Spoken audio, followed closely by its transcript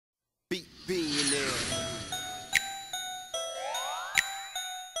billionaire.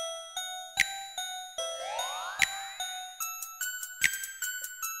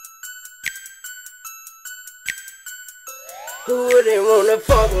 Who wouldn't wanna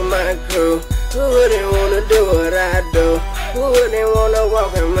fuck with my crew? Who wouldn't wanna do what I do? Who wouldn't wanna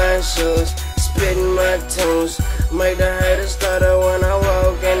walk in my shoes? Spitting my tunes, make the haters stutter when I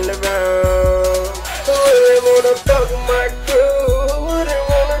walk in the room. Who wouldn't wanna fuck with my crew? Who wouldn't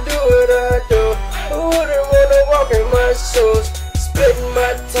wanna do what I do? Who wouldn't wanna walk in my shoes? Spitting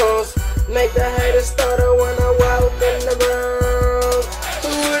my tunes, make the haters stutter when I walk in the room.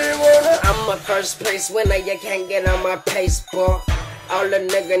 Who wouldn't wanna? I'm a first place winner, you can't get on my pace, boy. All the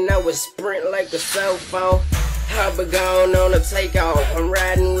nigga know is sprint like a cell phone. I'll be gone on a takeoff. I'm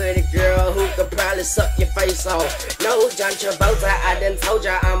riding with a girl who could probably suck your face off. No John Travolta, I done told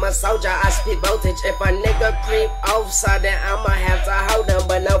ya I'm a soldier. I spit voltage. If a nigga creep offside, then I'ma have to hold him.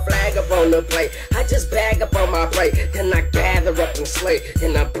 But no flag up on the plate. I just bag up on my plate. Then I gather up and slay.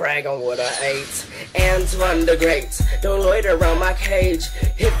 Then I brag on what I ate. Antwon the Great, don't loiter around my cage.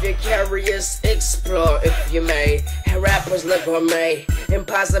 If you're curious, explore if you may. And rappers look gourmet, and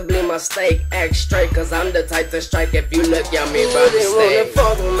possibly my steak act straight. Cause I'm the type to strike if you look yummy by mistake. Who wouldn't wanna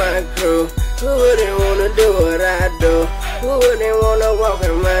fuck with my crew? Who wouldn't wanna do what I do? Who wouldn't wanna walk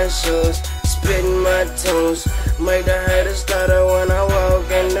in my shoes? Spitting my tunes, make the haters stutter when I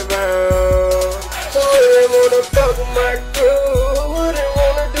walk in the room. Who wouldn't wanna fuck with my crew? Who wouldn't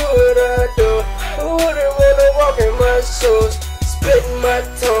wanna do what I do? Who wouldn't wanna walk in my shoes? Spitting my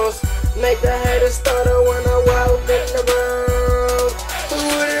tunes, make the haters stutter when I walk in the room. Who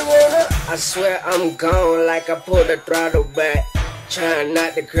wouldn't wanna? I swear I'm gone like I pulled the throttle back. Trying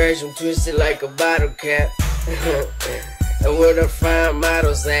not to crash, I'm twisted like a bottle cap. And where the fine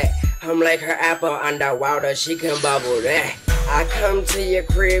models at? I'm like her apple underwater, she can bubble that. I come to your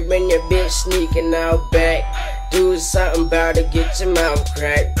crib and your bitch sneaking out back. Do something about it, get your mouth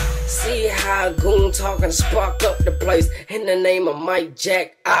cracked. See how a goon talk and spark up the place. In the name of Mike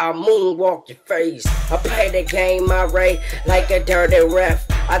Jack, I'll moonwalk your face. I play the game I rate like a dirty ref.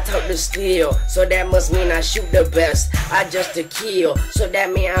 I took the steal, so that must mean I shoot the best. I just to kill, so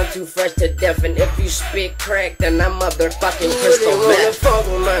that mean I'm too fresh to death. And if you spit crack, then I'm motherfucking crystal meth. Who wouldn't wanna fuck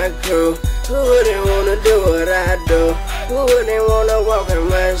with my crew? Who wouldn't wanna do what I do? Who wouldn't wanna walk in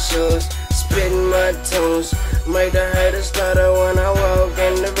my shoes? Spitting my tunes, make the haters stutter when I walk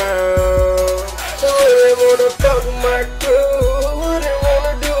in the room. Who wouldn't wanna fuck with my crew? Who wouldn't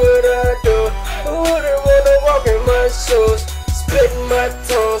wanna do what I do? Who wouldn't wanna walk in my shoes? Spitting my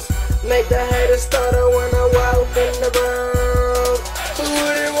tunes, make the haters stutter when I walk in the room. Who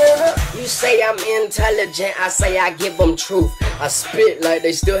wouldn't wanna? You say I'm intelligent, I say I give them truth. I spit like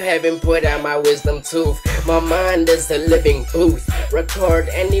they still haven't put out my wisdom tooth. My mind is a living booth. Record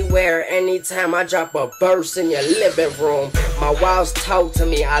anywhere, anytime. I drop a verse in your living room. My walls talk to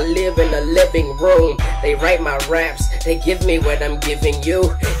me, I live in a living room. They write my raps, they give me what I'm giving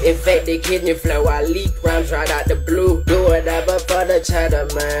you. In fact, they kidney flow, I leak rhymes right out the blue. Do whatever for the cheddar,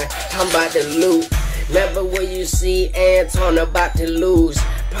 man. I'm about to loot. Never will you see Antwon about to lose.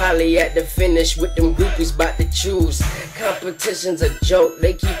 Probably at the finish with them groupies about to choose. Competition's a joke,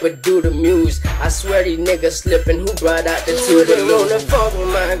 they keep a do the muse. I swear these niggas slipping, who brought out the two to lose? Who wouldn't wanna fuck with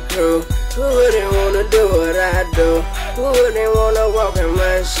my crew? Who wouldn't wanna do what I do? Who wouldn't wanna walk in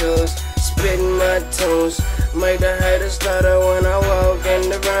my shoes? Spitting my tunes, make the haters stutter when I walk in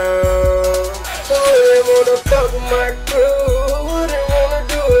the room. Who wouldn't wanna fuck with my crew? Who wouldn't wanna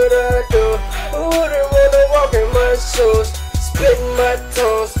do what I do? Who wouldn't wanna walk in my shoes? Spitting my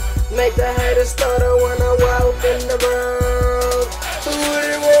tunes, make the haters stutter